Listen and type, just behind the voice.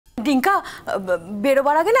ডিঙ্কা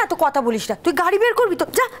বেরোবার আগে না এত কথা বলিস না, তুই গাড়ি বের করবি তো,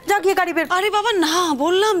 যা যা গিয়ে গাড়ি বের। আরে বাবা না,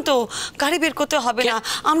 বললাম তো গাড়ি বের করতে হবে না,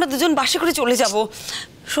 আমরা দুজন বাসে করে চলে যাব।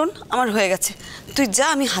 শোন আমার হয়ে গেছে, তুই যা,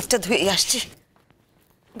 আমি হাতটা ধুয়ে আসছি।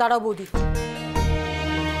 দাঁড়াও বৌদি,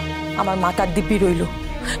 আমার মাথার দিব্যি রইল,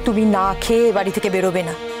 তুমি না খেয়ে বাড়ি থেকে বেরোবে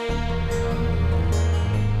না।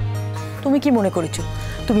 তুমি কি মনে করেছো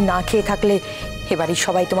তুমি না খেয়ে থাকলে এ বাড়ির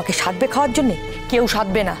সবাই তোমাকে সাধবে খাওয়ার জন্যে? কেউ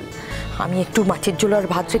সাধবে না। আমি একটু মাছের ঝোল আর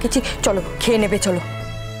ভাত রেখেছি, চলো খেয়ে নেবে চলো।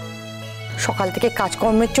 সকাল থেকে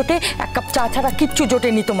কাজকর্মের চোটে এক কাপ চা ছাড়া কিচ্ছু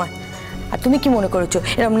জোটেনি তোমার। আর তুমি কি মনে করেছো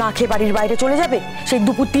এরকম না খেয়ে বাড়ির বাইরে চলে যাবে, সেই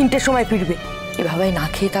দুপুর 3টের সময় ফিরবে? এভাবে না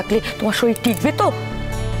খেয়ে থাকলে তোমার শরীর টিকবে তো?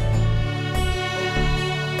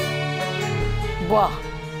 বাহ,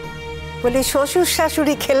 বলি শ্বশুর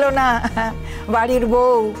শাশুড়ি খেলো না, বাড়ির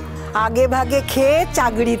বউ আগে ভাগে খেয়ে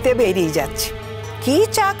চাকরিতে বেরিয়ে যাচ্ছে। কি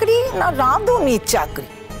চাকরি? না রাঁধুনির চাকরি।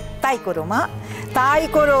 তাই করো মা, তাই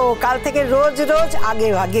করো, কাল থেকে রোজ রোজ আগে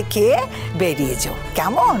ভাগে খেয়ে বেরিয়ে যাও,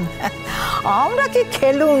 কেমন? আমরা কি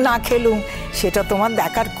খেলুম না খেলুম সেটা তোমার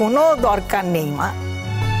দেখার কোনো দরকার নেই মা।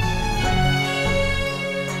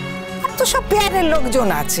 তো সব পেয়ারের লোকজন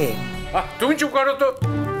আছে। তুমি চুপ করো তো,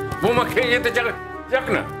 বৌমা খেয়ে যেতে যাক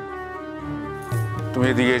না। তুমি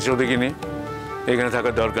এদিকে এসো দেখিনি, এখানে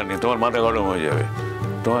থাকার দরকার নেই, তোমার মাথা গরম হয়ে যাবে।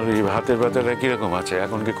 তোমার এই হাতের ব্যথাটা কিরকম আছে,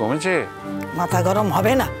 এখন কি কমেছে? মাথা গরম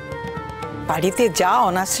হবে না? বাড়িতে যা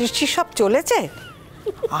অনাসৃষ্টি সব চলেছে,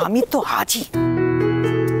 আমি তো আজই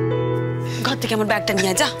ঘর থেকে আমার ব্যাগটা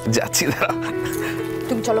নিয়ে যা। যাচ্ছি দাঁড়া।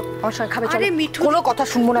 তুমি চলো আমার সঙ্গে খাবে, চলো। কোনো কথা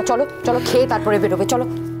শুনবো না, চলো চলো খেয়ে তারপরে বেরোবে, চলো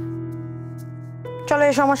চলো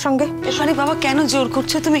এসো আমার সঙ্গে। আরে বাবা কেন জোর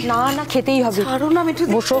করছো তুমি? না না খেতেই হবে। ছাড়ো না মিঠু,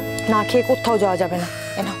 বসো, না খেয়ে কোথাও যাওয়া যাবে না।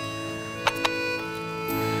 এনাও,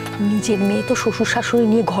 নিজের মেয়ে তো শ্বশুর শাশুড়ি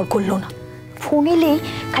নিয়ে ঘর করলো না, ফোন এলেই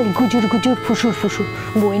খালি গুজুর গুজুর ফুসুর ফুসুর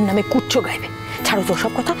বউয়ের নামে কুচ্ছ গাইবে। ছাড়ো তো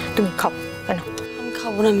সব কথা, তুমি খাও। এনাও। আমি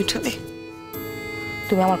খাবো না মিঠুদি।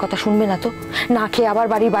 তুমি আমার কথা শুনবে না তো? না খেয়ে আবার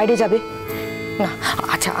বাড়ির বাইরে যাবে না।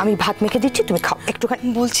 আচ্ছা আমি ভাত মেখে দিচ্ছি, তুমি খাও একটুখানি।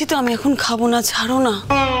 বলছি তো আমি এখন খাবো না, ছাড়ো না।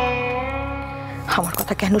 আমার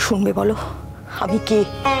কথা কেন শুনবে বলো? আমি কে?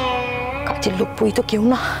 কাজের লোক বই তো কেউ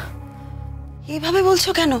না। এইভাবে বলছো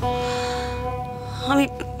কেন?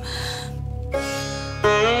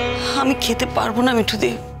 আমি খেতে পারবো না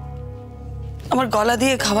মিঠুদি, আমার গলা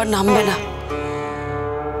দিয়ে খাবার নামবে না।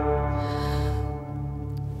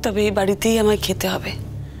 তবে এই বাড়িতেই আমায় খেতে হবে,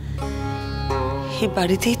 এই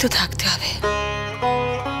বাড়িতেই তো থাকতে হবে,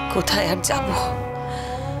 কোথায় আর যাব?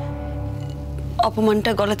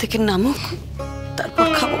 অপমানটা গলা থেকে নামুক, তারপর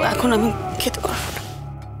খাবো। এখন আমি খেতে পারবো না।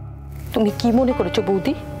 তুমি কি মনে করেছো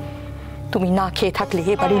বৌদি, তুমি না খেয়ে থাকলে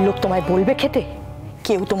এ বাড়ির লোক তোমায় বলবে খেতে?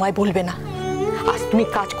 কেউ তোমায় বলবে না। আজ তুমি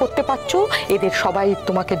কাজ করতে পারছো, এদের সবাই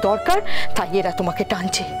তোমাকে দরকার, তাই এরা তোমাকে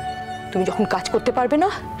টানছে। তুমি যখন কাজ করতে পারবে না,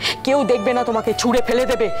 কেউ দেখবে না, তোমাকে ছুঁড়ে ফেলে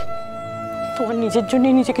দেবে। তোমার নিজের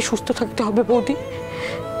জন্যই নিজেকে সুস্থ থাকতে হবে বৌদি।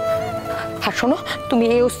 আর শোনো, তুমি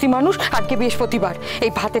এই অস্থি মানুষ, আজকে বৃহস্পতিবার,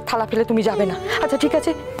 এই ভাতের থালা ফেলে তুমি যাবে না। আচ্ছা ঠিক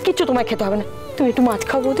আছে, কিচ্ছু তোমায় খেতে হবে না, তুমি একটু মাছ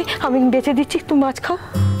খাও বৌদি, আমি বেঁচে দিচ্ছি, তুমি মাছ খাও।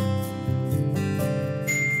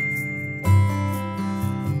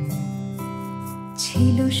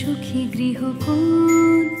 ছিল সুখী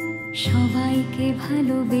গৃহকোণ, সবাইকে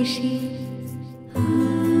ভালোবেসে,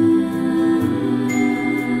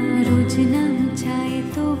 রোজ নাম চায়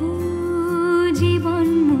তবু জীবন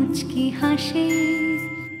মুচকি হাসে।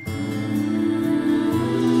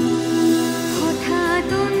 হঠাৎ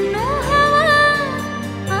অন্য হাওয়া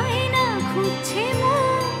আয়না খুঁজছে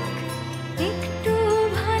মুখ, একটু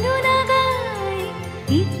ভালো লাগায়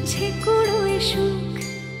ইচ্ছে কুড়োয় সুখ।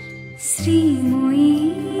 শ্রীময়ী,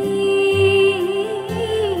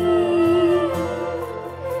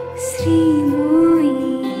 শ্রীময়ী।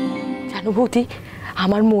 জানো বৌদি,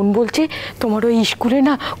 আমার মন বলছে তোমার ওই স্কুলে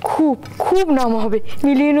না খুব খুব নাম হবে।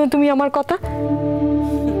 মিলিয়ে নাও তুমি আমার কথা।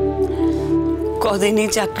 কদিন এই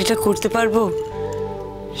চাকরিটা করতে পারবো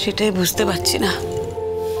সেটাই বুঝতে পারছি না।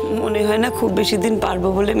 মনে হয় না খুব বেশি দিন পারবো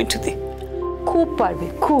বলে মিঠুদি। খুব পারবে,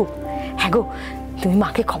 খুব। হ্যাঁ গো, তুমি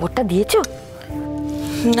মাকে খবরটা দিয়েছো?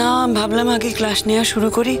 না, ভাবলাম আগে ক্লাস নেওয়া শুরু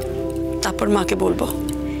করি, তারপর মাকে বলবো।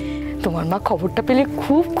 তোমার মা খবরটা পেলে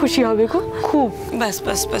খুব খুশি হবে গো, খুব। ব্যাস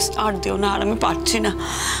ব্যাস ব্যাস, আর দিও না, আর আমি পারছি না।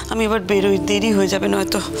 আমি এবার বেরোই, দেরি হয়ে যাবে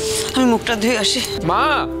নয়তো। আমি মুখটা ধুয়ে আসি। মা,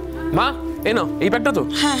 মা এই নাও এই ব্যাগটা তো।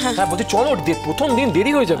 হ্যাঁ হ্যাঁ হ্যাঁ বলছি চলো, প্রথম দিন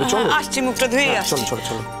দেরি হয়ে যাবে, চলো। আসছি, মুখটা ধুয়ে আসছি। চলো চলো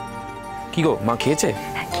চলো। কি গো, মা খেয়েছে?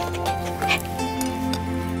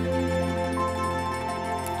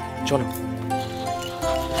 চলো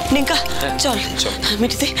নিকা, চল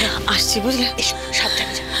মিঠুদি, আসছি বুঝলে।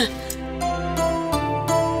 সাবধানে যা।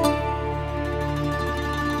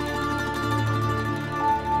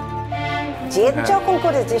 জেদ যখন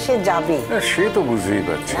করেছে সে যাবে। সে তো বুঝতেই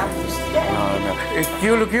পারছি। না না, কি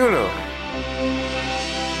হলো কি হলো?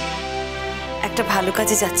 একটা ভালো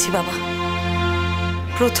কাজে যাচ্ছি বাবা,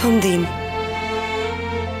 প্রথম দিন।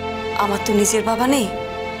 আমার তো নিজের বাবা নেই,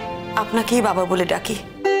 আপনাকেই বাবা বলে ডাকি।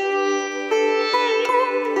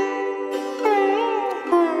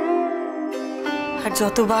 আর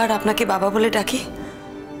যতবার আপনাকে বাবা বলে ডাকি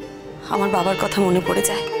আমার বাবার কথা মনে পড়ে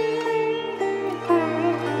যায়।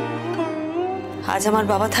 আজ আমার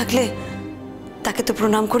বাবা থাকলে তাকে তো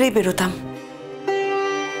প্রণাম করেই বেরোতাম।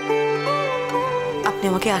 আপনি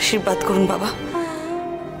আমাকে আশীর্বাদ করুন বাবা,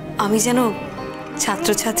 আমি যেন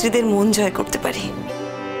ছাত্রছাত্রীদের মন জয় করতে পারি।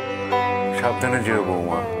 সাবধানে যেও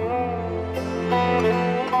বৌমা।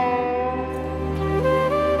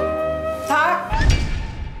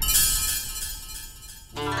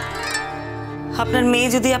 আপনার মেয়ে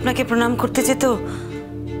যদি আপনাকে প্রণাম করতে যেত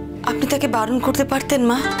আপনি তাকে বারণ করতে পারতেন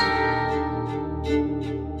মা।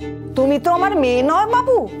 তুমি তো আমার মেয়ে নয়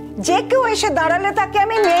বাবু, যে কেউ এসে দাঁড়ালে তাকে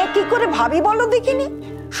আমি মেয়ে কি করে ভাবি বলো দেখিনি।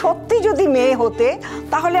 সত্যি যদি মেয়ে হতে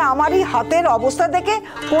তাহলে আমারই হাতের অবস্থা দেখে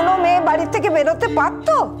কোনো মেয়ে বাড়ি থেকে বেরোতে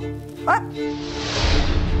পারতো?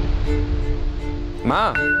 মা,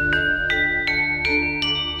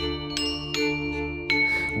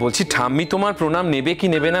 বলছি ঠাম্মি তোমার প্রণাম নেবে কি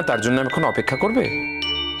নেবে না তার জন্য এখন অপেক্ষা করবে?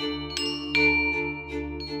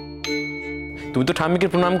 তুমি তো ঠাম্মিকে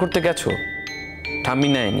প্রণাম করতে গেছো, ঠাম্মি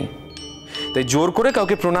নেয়নি, তাই জোর করে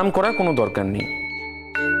কাউকে প্রণাম করার কোনো দরকার নেই।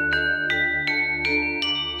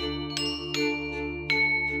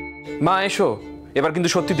 মা এসো, এবার কিন্তু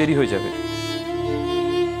সত্যি দেরি হয়ে যাবে।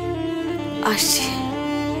 আসছি।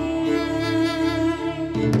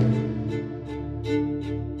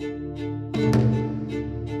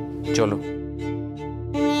 চলো।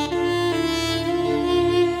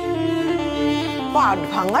 পাট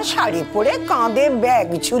ভাঙা শাড়ি পরে কাঁধে ব্যাগ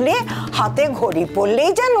ঝুলে হাতে ঘড়ি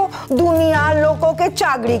পরলেই যেন দুনিয়ার লোক ওকে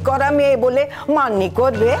চাকরি করা মেয়ে বলে মান্যি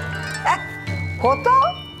করবে। হতো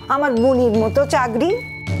আমার বুনির মতো চাকরি,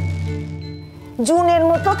 জুনের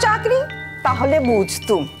মতো চাকরি, তাহলে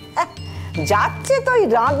বুঝতুম। যাচ্ছে তো ওই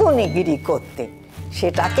রাঁধুনিগিরি করতে,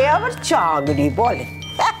 সেটাকে আবার চাকরি বলে।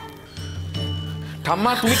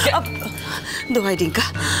 ঠাম্মা তুমি দোহাই ডিঙ্কা,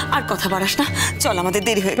 আর কথা বাড়াস না, চল আমাদের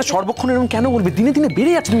দেরি হয়ে গেছে। সর্বক্ষণ এরকম কেন বলবে? দিনে দিনে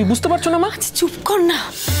বেড়ে যাচ্ছে, তুমি বুঝতে পারছো না মা? চুপ কর না।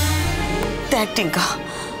 দেখ ডিঙ্কা,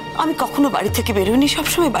 আমি কখনো বাড়ি থেকে বেরোইনি,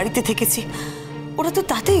 সবসময় বাড়িতে থেকেছি। ওরা তো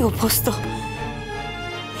তাতেই অভ্যস্ত।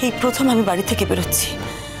 এই প্রথম আমি বাড়ি থেকে বেরোচ্ছি,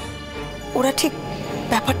 ওরা ঠিক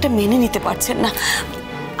ব্যাপারটা মেনে নিতে পারছেন না।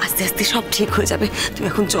 আস্তে আস্তে সব ঠিক হয়ে যাবে, তুমি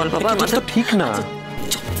এখন চল বাবা। আমার তো ঠিক না।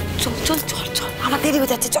 চল চল চল চল চল, আমার দেরি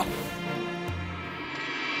হয়ে যাচ্ছে, চল।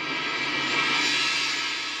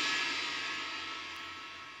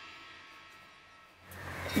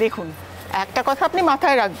 দেখুন, একটা কথা আপনি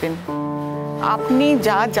মাথায় রাখবেন, আপনি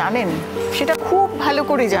যা জানেন সেটা খুব ভালো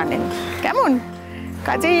করে জানেন, কেমন?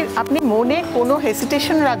 কাজেই আপনি মনে কোনো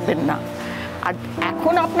হেসিটেশন রাখবেন না। আর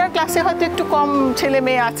এখন আপনার ক্লাসে হয়তো একটু কম ছেলে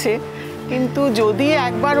মেয়ে আছে, কিন্তু যদি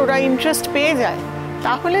একবার ওরা ইন্টারেস্ট পেয়ে যায়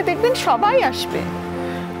তাহলে দেখবেন সবাই আসবে।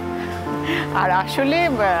 আর আসলে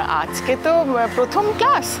আজকে তো প্রথম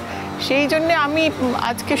ক্লাস, সেই জন্যে আমি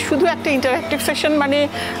আজকে শুধু একটা ইন্টারঅ্যাক্টিভ সেশন, মানে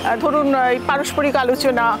ধরুন এই পারস্পরিক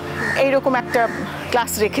আলোচনা, এইরকম একটা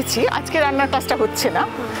ক্লাস রেখেছি। আজকে রান্নার ক্লাসটা হচ্ছে না।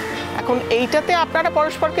 এখন এইটাতে আপনারা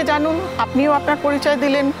পরস্পরকে জানুন, আপনিও আপনার পরিচয়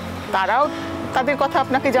দিলেন, তারাও তাদের কথা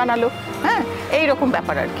আপনাকে জানালো। হ্যাঁ, এইরকম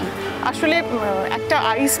ব্যাপার আর কি। আসলে একটা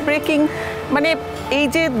আইস ব্রেকিং, মানে এই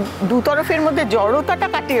যে দু তরফের মধ্যে জড়তাটা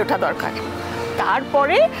কাটিয়ে ওঠা দরকার।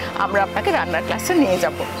 তারপরে আমরা আপনাকে রান্নার ক্লাসে নিয়ে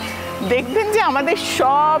যাব। দেখবেন যে আমাদের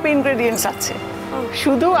সব ইনগ্রেডিয়েন্টস আছে,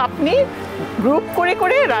 শুধু আপনি গ্রুপ করে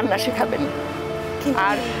করে রান্না শেখাবেন।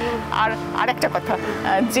 আর আর আরেকটা কথা,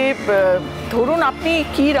 যে ধরুন আপনি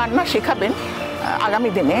কি রান্না শেখাবেন আগামী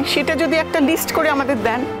দিনে, সেটা যদি একটা লিস্ট করে আমাদের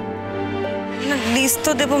দেন। লিস্ট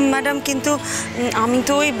তো দেবো ম্যাডাম, কিন্তু আমি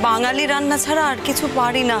তো ওই বাঙালি রান্না ছাড়া আর কিছু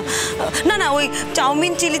পারি না। না না, ওই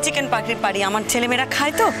চাউমিন চিলি চিকেন পারি, আমার ছেলেমেয়েরা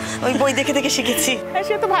খায় তো, ওই বই দেখে দেখে শিখেছি। হ্যাঁ,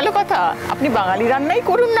 সে তো ভালো কথা, আপনি বাঙালি রান্নাই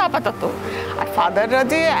করুন না আপাতত। আর ফাদাররা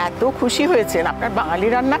যে এত খুশি হয়েছেন আপনার বাঙালি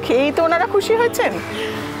রান্না খেয়েই তো ওনারা খুশি হয়েছেন।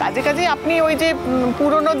 কাজে কাজে আপনি ওই যে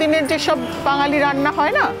পুরোনো দিনের যেসব বাঙালি রান্না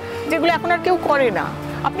হয় না, যেগুলো এখন আর কেউ করে না,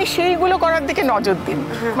 আপনি সেইগুলো করার দিকে নজর দিন।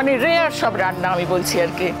 মানে রেয়ার সব রান্না আমি বলছি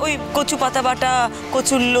আর কি। ওই কচু পাতা বাটা,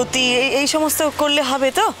 কচুর লতি, এই সমস্ত করলে হবে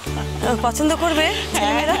তো? পছন্দ করবে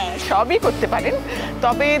ছেলেমেয়েরা? হ্যাঁ, সবই করতে পারেন।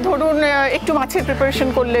 তবে ধরুন একটু মাছের প্রিপারেশন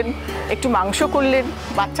করলেন, একটু মাংস করলেন,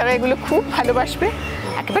 বাচ্চারা এগুলো খুব ভালোবাসবে,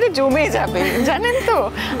 একেবারে জমে যাবে। জানেন তো,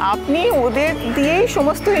 আপনি ওদের দিয়েই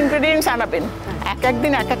সমস্ত ইনগ্রেডিয়েন্টস আনাবেন, এক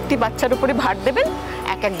একদিন এক একটি বাচ্চার উপরে ভার দেবেন,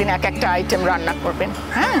 এক একদিন এক একটা আইটেম রান্না করবেন।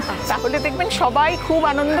 হ্যাঁ, তাহলে দেখবেন সবাই খুব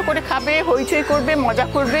আনন্দ করে খাবে, হইচই করবে, মজা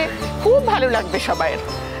করবে, খুব ভালো লাগবে সবাইয়ের।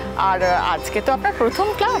 আর আজকে তো আপনার প্রথম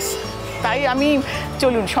ক্লাস, তাই আমি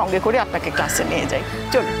চলুন সঙ্গে করে আপনাকে ক্লাসে নিয়ে যাই,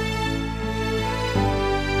 চলুন।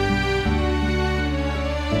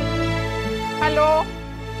 Hello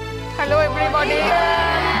hello everybody.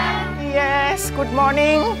 Yes, good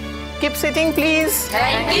morning. Keep sitting, please.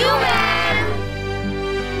 Thank you, ma'am.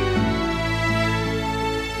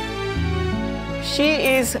 She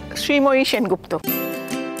is Sreemoyee Sengupta.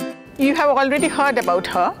 You have already heard about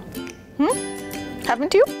her,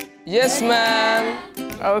 haven't you? Yes, ma'am.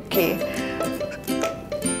 Okay.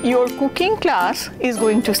 Your cooking class is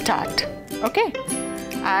going to start, okay?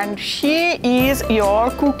 And she is your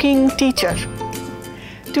cooking teacher.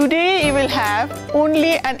 Today you will have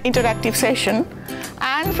only an interactive session,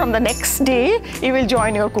 and from the next day you will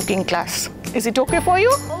join your cooking class. Is it okay for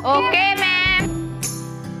you? Okay, ma'am.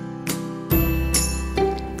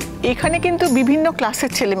 এখানে কিন্তু বিভিন্ন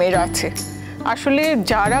ক্লাসের ছেলেমেয়েরা আছে। আসলে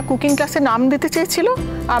যারা cooking ক্লাসে নাম দিতে চেয়েছিল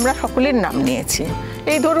আমরা সকলের নাম নিয়েছি।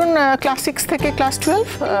 এই ধরুন ক্লাস 6 থেকে ক্লাস 12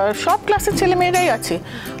 সব ক্লাসের ছেলেমেয়েরাই আছে।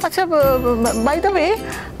 আচ্ছা, বাই দ্য ওয়ে,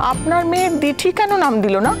 আপনার মেয়ে দিঠি কেন নাম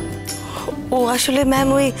দিল না? ও আসলে ম্যাম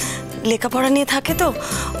ওই লেখাপড়া নিয়ে থাকে তো,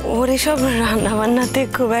 ওর এসব রান্নাবান্নাতে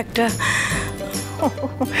খুব একটা।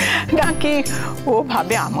 নাকি ও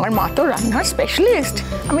ভাবে আমার মা তো রান্নার স্পেশালিস্ট,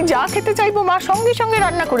 আমি যা খেতে চাইবো মা সঙ্গে সঙ্গে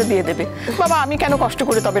রান্না করে দিয়ে দেবে, বাবা আমি কেন কষ্ট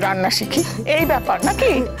করে তবে রান্না শিখি, এই ব্যাপার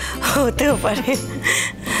নাকি? হতেও পারে।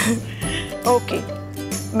 ওকে,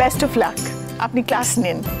 বেস্ট অফ লাক। আপনি ক্লাস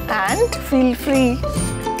নিন অ্যান্ড ফিল ফ্রি।